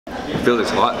I feel it's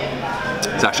hot.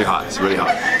 It's actually hot. It's really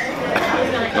hot.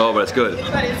 Oh, but it's good.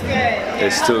 But it's good.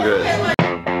 It's still good.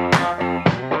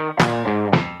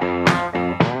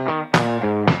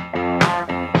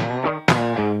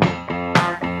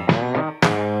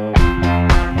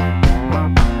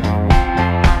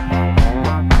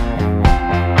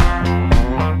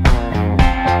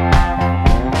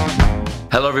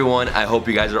 Hello everyone, I hope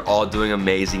you guys are all doing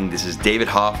amazing. This is David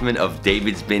Hoffman of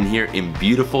Davidsbeenhere in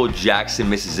beautiful Jackson,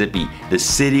 Mississippi, the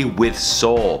city with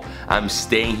soul. I'm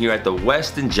staying here at the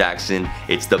Westin Jackson.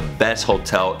 It's the best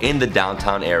hotel in the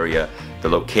downtown area. The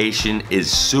location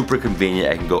is super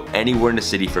convenient. I can go anywhere in the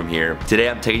city from here. Today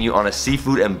I'm taking you on a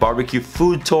seafood and barbecue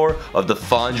food tour of the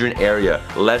Fondren area.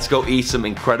 Let's go eat some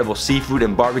incredible seafood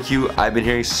and barbecue. I've been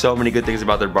hearing so many good things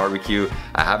about their barbecue.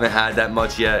 I haven't had that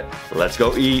much yet. Let's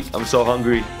go eat. I'm so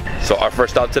hungry. So our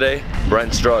first stop today,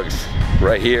 Brent's Drugs,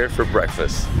 right here for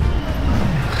breakfast.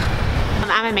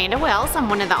 I'm Amanda Wells. I'm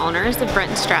one of the owners of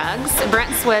Brent's Drugs.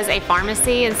 Brent's was a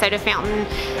pharmacy and soda fountain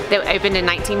that opened in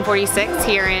 1946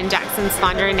 here in Jackson's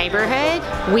Fondren neighborhood.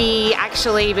 We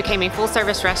actually became a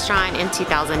full-service restaurant in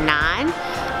 2009,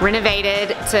 renovated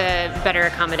to better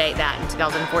accommodate that in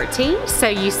 2014. So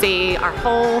you see our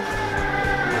whole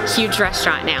huge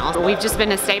restaurant now. We've just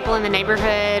been a staple in the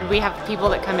neighborhood. We have people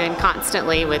that come in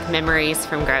constantly with memories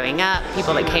from growing up,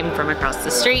 people that came from across the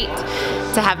street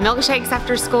to have milkshakes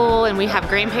after school, and we have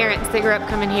grandparents that grew up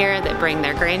coming here that bring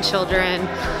their grandchildren.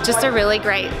 Just a really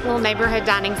great little neighborhood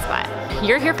dining spot.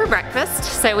 You're here for breakfast,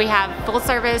 so we have full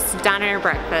service diner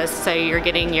breakfast, so you're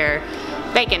getting your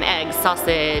bacon, eggs,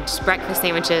 sausage, breakfast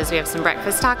sandwiches. We have some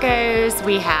breakfast tacos.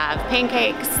 We have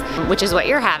pancakes, which is what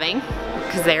you're having,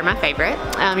 because they're my favorite.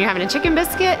 You're having a chicken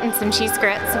biscuit and some cheese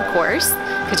grits, of course,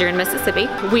 because you're in Mississippi.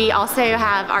 We also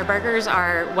have, our burgers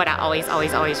are what I always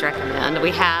recommend.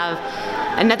 We have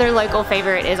another local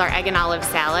favorite is our egg and olive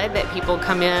salad that people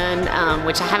come in,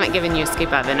 which I haven't given you a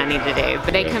scoop of and I need to do,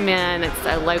 but they come in, it's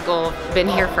a local, been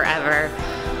here forever,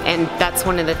 and that's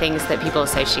one of the things that people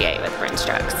associate with Brent's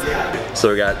Drugs. So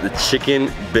we got the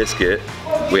chicken biscuit,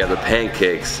 we have the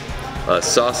pancakes,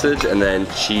 sausage, and then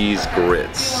cheese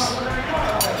grits.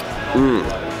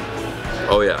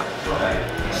 Oh yeah,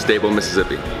 staple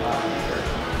Mississippi.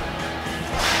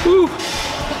 Woo.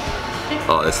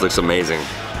 Oh, this looks amazing.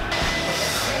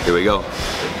 Here we go.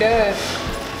 Good.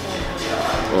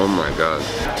 Oh my God.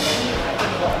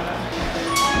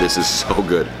 This is so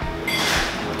good.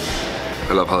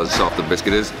 I love how soft the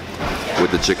biscuit is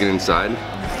with the chicken inside.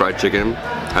 Fried chicken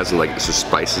has some like some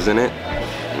spices in it.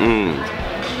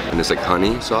 And it's like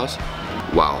honey sauce.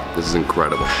 Wow, this is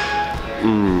incredible.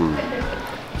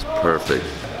 It's perfect.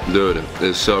 Dude,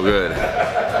 it's so good.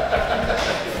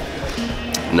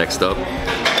 Next up,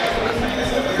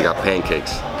 we got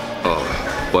pancakes. Oh,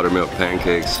 buttermilk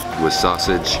pancakes with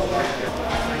sausage,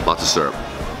 lots of syrup.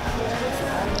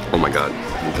 Oh my God,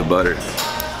 the butter.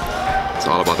 It's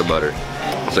all about the butter.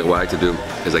 So what I like to do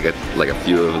is I get like a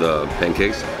few of the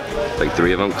pancakes, like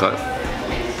 3 of them cut,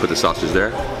 put the sausage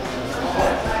there.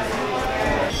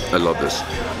 I love this.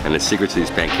 And the secret to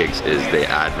these pancakes is they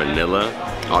add vanilla,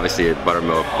 obviously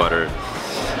buttermilk, butter.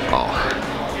 Oh,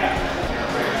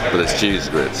 but it's cheese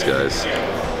grits, guys.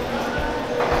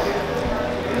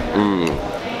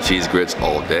 Cheese grits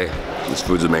all day. This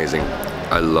food's amazing.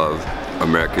 I love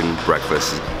American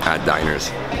breakfast at diners.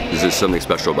 There's just something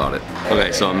special about it.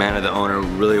 Okay, so Amanda, the owner,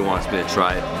 really wants me to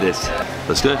try this.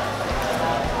 That's good.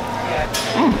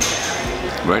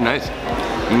 Very nice.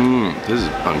 This is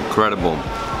incredible.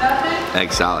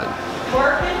 Egg salad.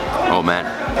 Oh man,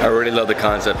 I really love the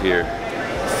concept here.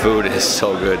 Food is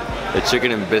so good. The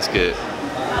chicken and biscuit,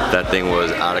 that thing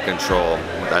was out of control.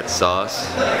 That sauce.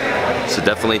 So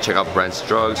definitely check out Brent's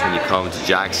Drugs when you come to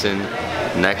Jackson.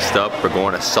 Next up, we're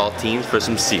going to Saltine for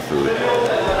some seafood.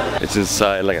 It's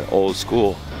inside like an old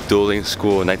school, dueling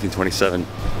school in 1927.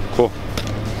 Cool.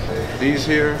 These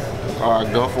here are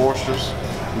Gulf oysters.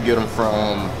 We get them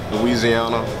from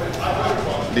Louisiana.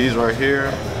 These right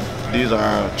here, these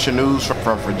are Chinooks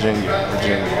from Virginia.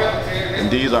 And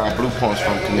these are blue punch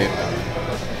from Connecticut.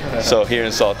 So here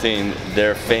in Saltine,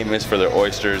 they're famous for their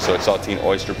oysters, so it's Saltine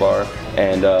Oyster Bar.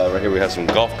 And right here we have some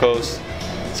Gulf Coast,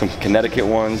 some Connecticut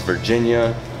ones,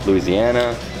 Virginia,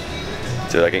 Louisiana.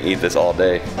 Dude, I can eat this all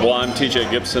day. Well, I'm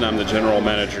TJ Gibson. I'm the general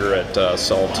manager at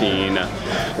Saltine.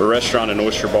 We're a restaurant and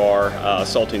oyster bar.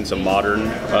 Saltine's a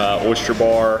modern oyster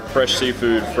bar. Fresh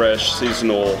seafood, fresh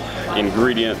seasonal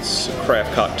ingredients,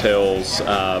 craft cocktails.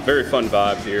 Very fun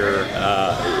vibe here.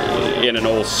 In an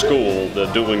old school, the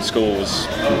dueling school was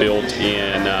built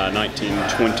in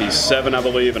 1927, I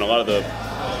believe, and a lot of the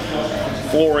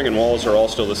flooring and walls are all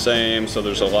still the same, so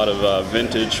there's a lot of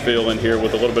vintage feel in here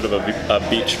with a little bit of a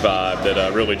beach vibe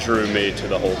that really drew me to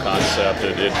the whole concept.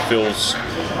 It feels,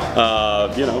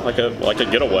 you know, like a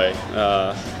getaway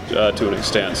to an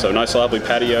extent. So nice lively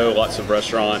patio, lots of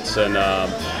restaurants, and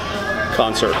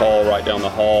concert hall right down the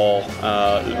hall.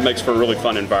 It makes for a really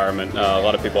fun environment. A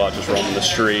lot of people out just roaming the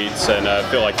streets, and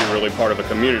feel like you're really part of a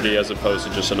community as opposed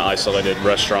to just an isolated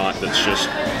restaurant that's just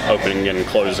opening and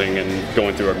closing and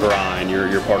going through a grind.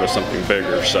 You're part of something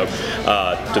bigger. So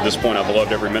to this point, I've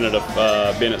loved every minute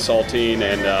of being at Saltine,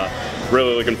 and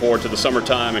really looking forward to the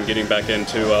summertime and getting back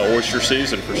into oyster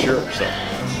season for sure. So.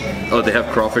 Oh, they have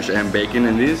crawfish and bacon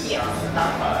in these?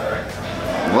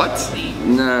 What?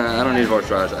 Nah, I don't need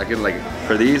horseradish. I can, like,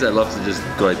 for these, I love to just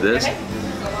go like this.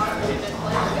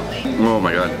 Oh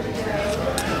my god.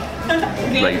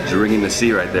 Like drinking the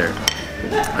sea right there.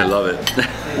 I love it.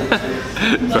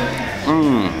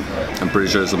 I'm pretty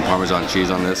sure there's some Parmesan cheese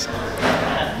on this.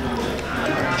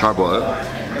 Charbroiled.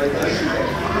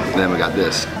 Then we got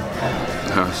this.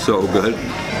 So good.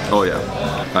 Oh yeah.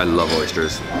 I love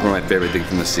oysters. One of my favorite things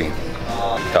from the sea.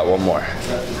 Got one more.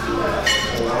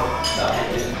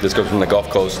 This comes from the Gulf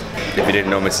Coast. If you didn't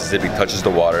know, Mississippi touches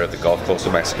the water of the Gulf Coast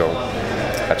of Mexico.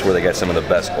 That's where they get some of the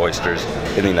best oysters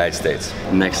in the United States.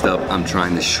 Next up, I'm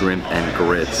trying the shrimp and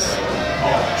grits.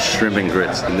 Shrimp and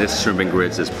grits. And this shrimp and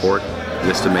grits is pork,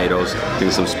 this tomatoes,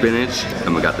 doing some spinach,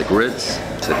 and we got the grits.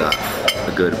 Take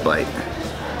a good bite.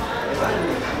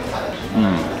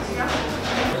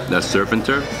 That surf and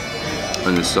turf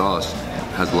and the sauce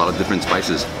has a lot of different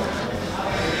spices.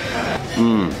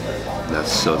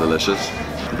 That's so delicious.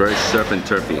 Very surf and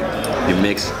turfy. You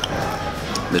mix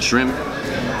the shrimp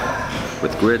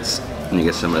with grits and you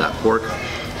get some of that pork.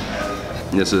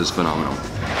 This is phenomenal.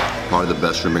 Probably the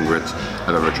best shrimp and grits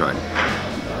I've ever tried.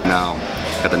 Now,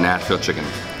 got the Nashville chicken.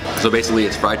 So basically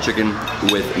it's fried chicken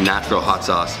with Nashville hot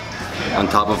sauce on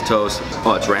top of toast.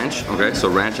 Oh, it's ranch? Okay, so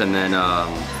ranch and then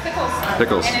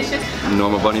pickles.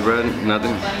 Normal bunny bread?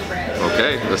 Nothing?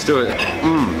 Okay, let's do it.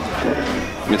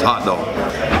 It's hot though.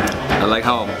 I like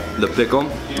how the pickle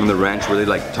and the ranch really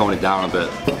like tone it down a bit,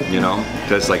 you know?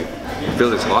 Because like, I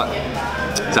feel it's hot.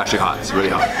 It's actually hot, it's really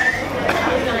hot.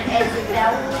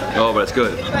 Oh, but it's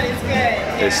good.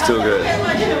 It's still good.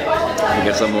 Let me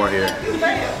get some more here.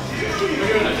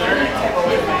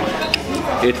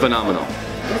 It's phenomenal.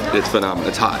 It's phenomenal.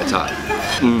 It's hot, it's hot.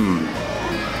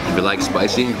 If you like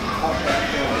spicy,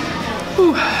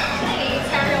 whew.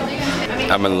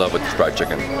 I'm in love with this fried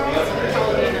chicken.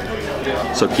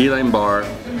 So key lime bar,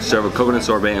 served with coconut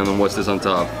sorbet, and then what's this on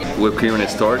top? Whipped cream and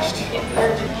it's torched.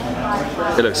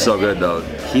 It looks so good though.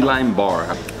 Key lime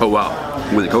bar. Oh wow.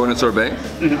 With the coconut sorbet?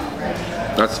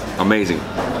 That's amazing.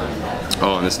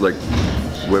 Oh, and it's like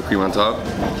whipped cream on top?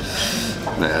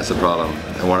 Nah, that's the problem.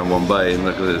 I wanted one bite and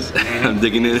look at this. I'm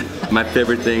digging it. My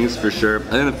favorite things for sure.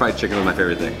 I think the fried chicken was my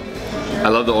favorite thing. I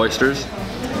love the oysters.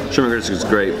 Shrimp and grits was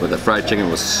great, but the fried chicken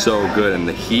was so good, and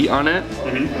the heat on it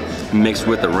mixed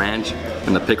with the ranch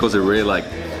and the pickles are really like,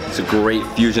 it's a great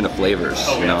fusion of flavors,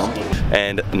 you know?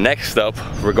 And next up,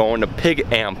 we're going to Pig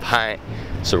and Pint.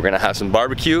 So we're gonna have some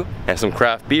barbecue and some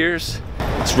craft beers.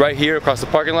 It's right here across the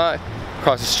parking lot,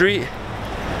 across the street.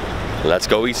 Let's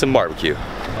go eat some barbecue.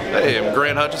 Hey, I'm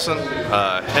Grant Hutchison,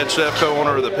 head chef,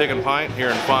 co-owner of the Pig and Pint here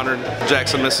in Fondren,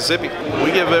 Jackson, Mississippi.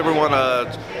 We give everyone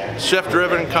a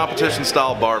chef-driven,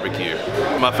 competition-style barbecue.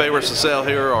 My favorites to sell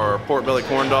here are pork belly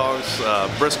corn dogs,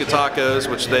 brisket tacos,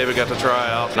 which David got to try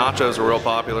out. Nachos are real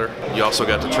popular. You also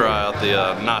got to try out the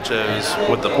nachos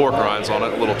with the pork rinds on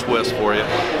it, a little twist for you.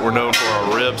 We're known for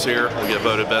our ribs here. We get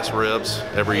voted best ribs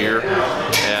every year.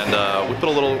 And we put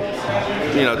a little,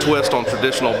 twist on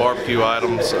traditional barbecue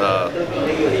items.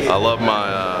 I love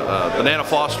my Banana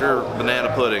Foster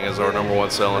banana pudding is our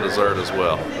 #1 selling dessert as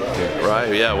well.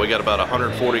 Right? Yeah, we got about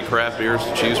 140 craft beers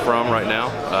to choose from right now.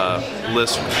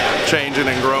 List changing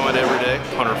and growing every day.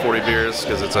 140 beers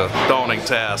because it's a daunting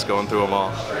task going through them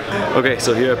all. Okay,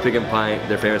 so here at Pig and Pint,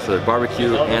 they're famous for their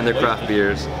barbecue and their craft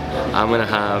beers. I'm gonna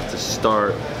have to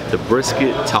start the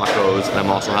brisket tacos, and I'm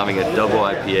also having a double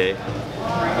IPA.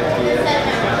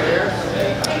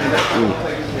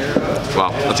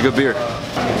 Wow, that's a good beer.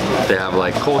 They have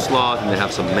like coleslaw, and they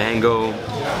have some mango.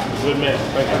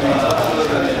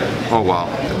 Oh wow,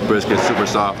 brisket super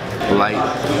soft, light,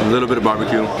 a little bit of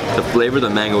barbecue. The flavor of the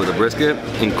mango with the brisket,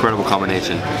 incredible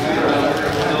combination.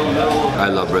 I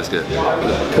love brisket.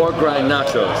 Pork rind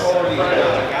nachos.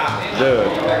 Dude,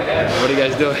 what are you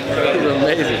guys doing? This is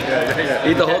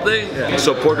amazing. Eat the whole thing?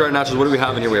 So pork rind nachos, what do we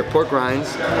have in here? We have pork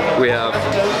rinds, we have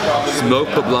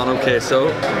smoked poblano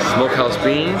queso, smokehouse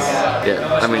beans.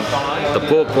 Yeah, I mean, The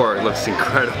pulled pork looks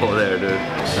incredible there, dude.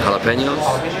 Jalapenos,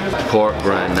 pork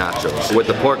rind nachos. With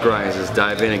the pork rinds, just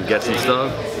dive in and get some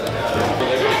stuff.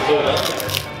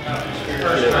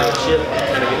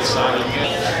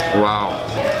 Wow,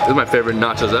 this is my favorite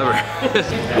nachos ever.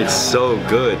 It's so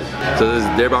good. So this is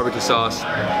their barbecue sauce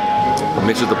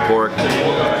mixed with the pork.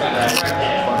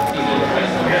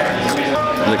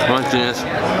 And the crunchiness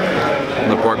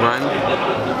and the pork rind.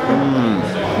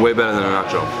 Way better than a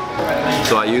nacho.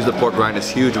 So I use the pork rind, this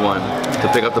huge one, to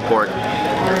pick up the pork.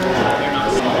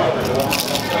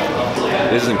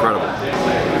 This is incredible.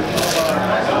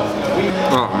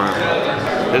 Oh man.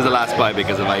 This is the last bite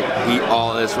because if I eat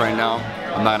all this right now,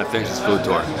 I'm not gonna finish this food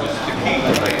tour.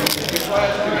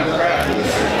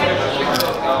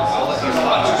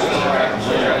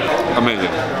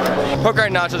 Amazing. Pork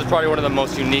rind nachos is probably one of the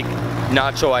most unique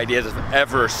nacho ideas I've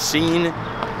ever seen.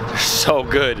 They're so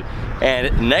good.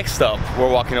 And next up, we're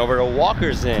walking over to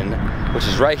Walker's Inn, which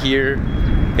is right here.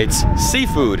 It's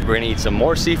seafood. We're gonna eat some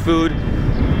more seafood.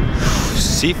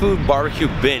 Seafood barbecue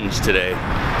binge today.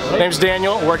 My name's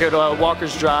Daniel, I work at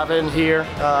Walker's Drive-In here.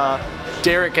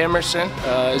 Derek Emerson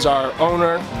is our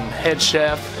owner and head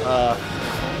chef.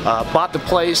 Bought the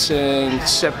place in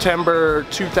September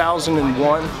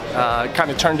 2001.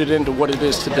 Kind of turned it into what it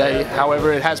is today.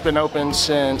 However, it has been open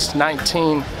since I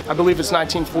believe it's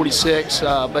 1946.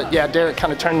 But yeah, Derek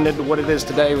kind of turned it into what it is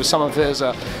today with some of his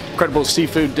incredible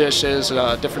seafood dishes,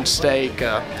 different steak.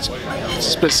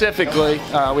 Specifically,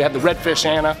 we have the Redfish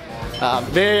Anna.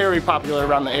 Very popular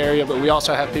around the area, but we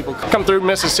also have people come through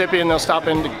Mississippi and they'll stop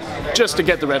in just to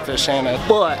get the Redfish Anna.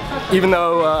 But even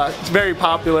though it's very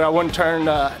popular, I wouldn't turn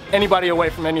anybody away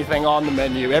from anything on the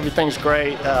menu. Everything's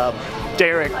great.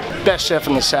 Derek, best chef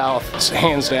in the South,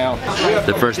 hands down.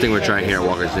 The first thing we're trying here at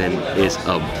Walker's Inn is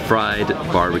a fried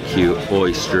barbecue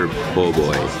oyster po'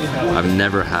 boy. I've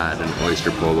never had an oyster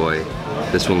po' boy.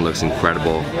 This one looks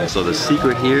incredible. So the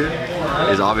secret here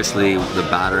is obviously the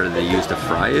batter they use to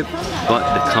fry it, but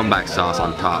the comeback sauce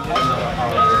on top.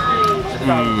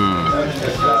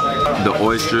 The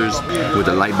oysters with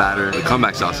the light batter. The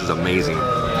comeback sauce is amazing.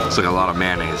 It's like a lot of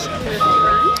mayonnaise.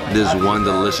 This is one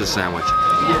delicious sandwich.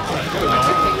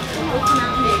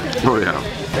 Oh yeah.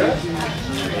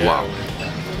 Wow.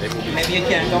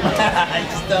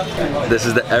 This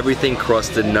is the everything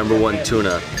crusted #1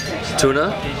 tuna.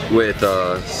 Tuna with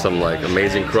some like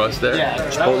amazing crust there.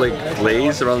 Chipotle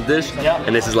glaze around the dish.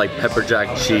 And this is like pepper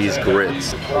jack cheese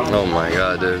grits. Oh my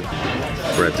god, dude.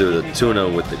 We're gonna do the tuna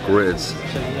with the grits.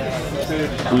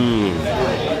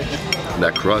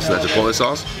 That crust, that chipotle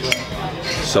sauce.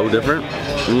 So different.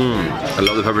 I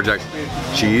love the pepper jack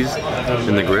cheese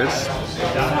in the grits.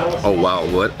 Oh wow,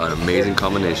 what an amazing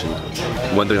combination.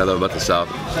 One thing I love about the South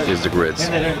is the grits.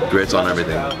 Grits on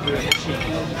everything.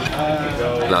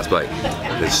 Last bite.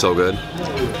 It's so good.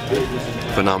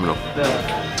 Phenomenal.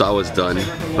 So I was done,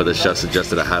 but the chef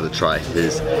suggested I had to try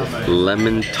his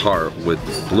lemon tart with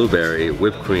blueberry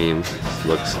whipped cream.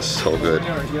 Looks so good.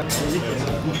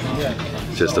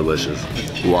 Just delicious.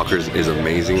 Walker's is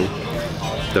amazing.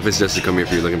 Definitely suggest you come here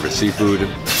if you're looking for seafood.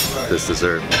 This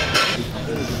dessert.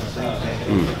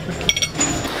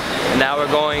 Now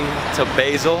we're going to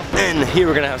Basil, and here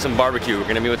we're gonna have some barbecue. We're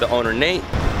gonna meet with the owner, Nate.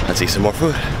 Let's eat some more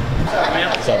food.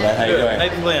 What's up, man? How you doing?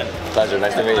 Nathan Glenn. Pleasure,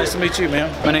 nice to meet you. Nice to meet you, man.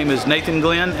 My name is Nathan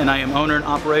Glenn, and I am owner and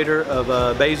operator of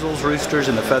Basil's, Roosters,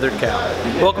 and the Feathered Cow.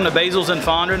 Welcome to Basil's in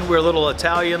Fondren. We're a little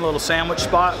Italian, little sandwich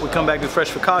spot. We come back with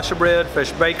fresh focaccia bread,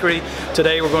 fresh bakery.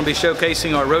 Today we're going to be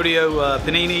showcasing our rodeo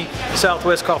panini,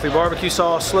 Southwest coffee barbecue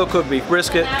sauce, slow cooked beef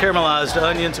brisket, caramelized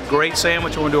onions, a great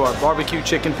sandwich. We're going to do our barbecue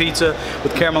chicken pizza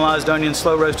with caramelized onions,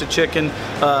 slow roasted chicken.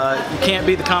 You can't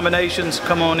beat the combinations.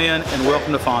 Come on in and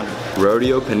welcome to Fondren.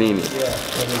 Rodeo panini. Yeah,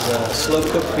 so there's slow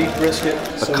cooked beef brisket.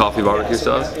 A coffee barbecue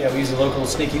sauce? Yeah, we use the local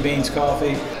Sneaky Beans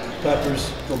coffee, peppers,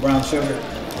 little brown sugar.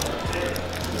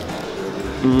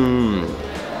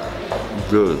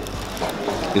 Good.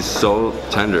 It's so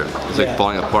tender. It's like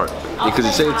falling apart. Because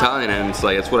you say Italian and it's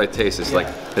like, that's what I taste. It's like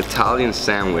Italian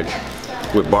sandwich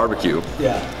with barbecue.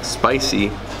 Yeah.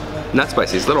 Spicy. Not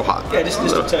spicy, it's a little hot. Yeah, just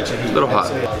a touch of heat. A little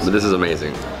hot. But this is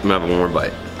amazing. I'm gonna have one more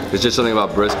bite. There's just something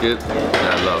about brisket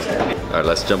that I love. All right,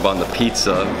 let's jump on the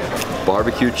pizza.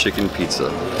 Barbecue chicken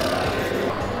pizza.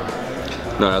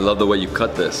 No, I love the way you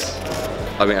cut this.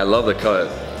 I mean, I love the cut.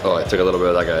 Oh, I took a little bit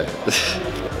of that guy.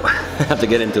 I have to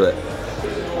get into it.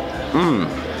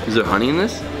 Is there honey in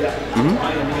this?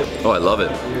 Oh, I love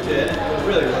it.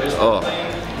 Oh.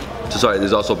 So sorry,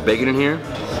 there's also bacon in here.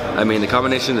 I mean, the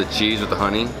combination of the cheese with the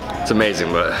honey, it's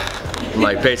amazing, but I'm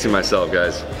like pacing myself,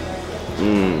 guys.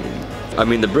 I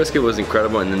mean, the brisket was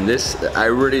incredible, and then this,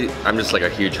 I'm just like a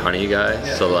huge honey guy,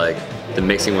 so like, the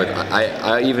mixing with,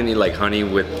 I even eat like honey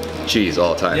with cheese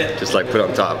all the time. Yeah. Just like put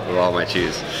on top of all my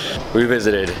cheese. We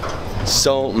visited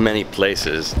so many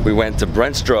places. We went to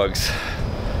Brent's Drugs,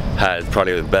 had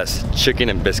probably the best chicken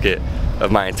and biscuit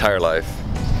of my entire life.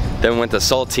 Then we went to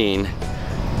Saltine.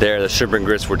 There the shrimp and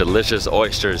grits were delicious.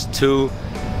 Oysters too.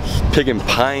 Pig and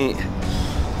Pint.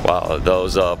 Wow,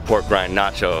 those pork rind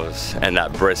nachos and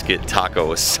that brisket taco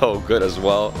was so good as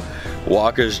well.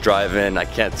 Walker's Drive-In, I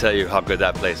can't tell you how good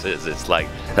that place is. It's like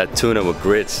that tuna with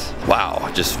grits.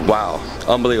 Wow, just wow.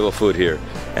 Unbelievable food here.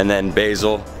 And then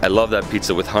Basil, I love that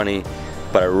pizza with honey,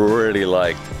 but I really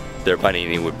liked their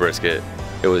panini with brisket.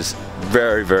 It was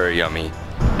very, very yummy.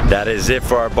 That is it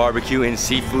for our barbecue and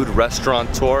seafood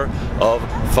restaurant tour of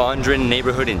Fondren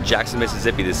neighborhood in Jackson,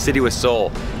 Mississippi, the city with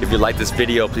soul. If you like this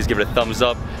video, please give it a thumbs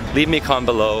up, leave me a comment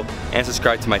below, and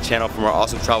subscribe to my channel for more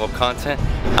awesome travel content.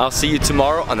 I'll see you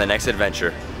tomorrow on the next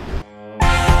adventure.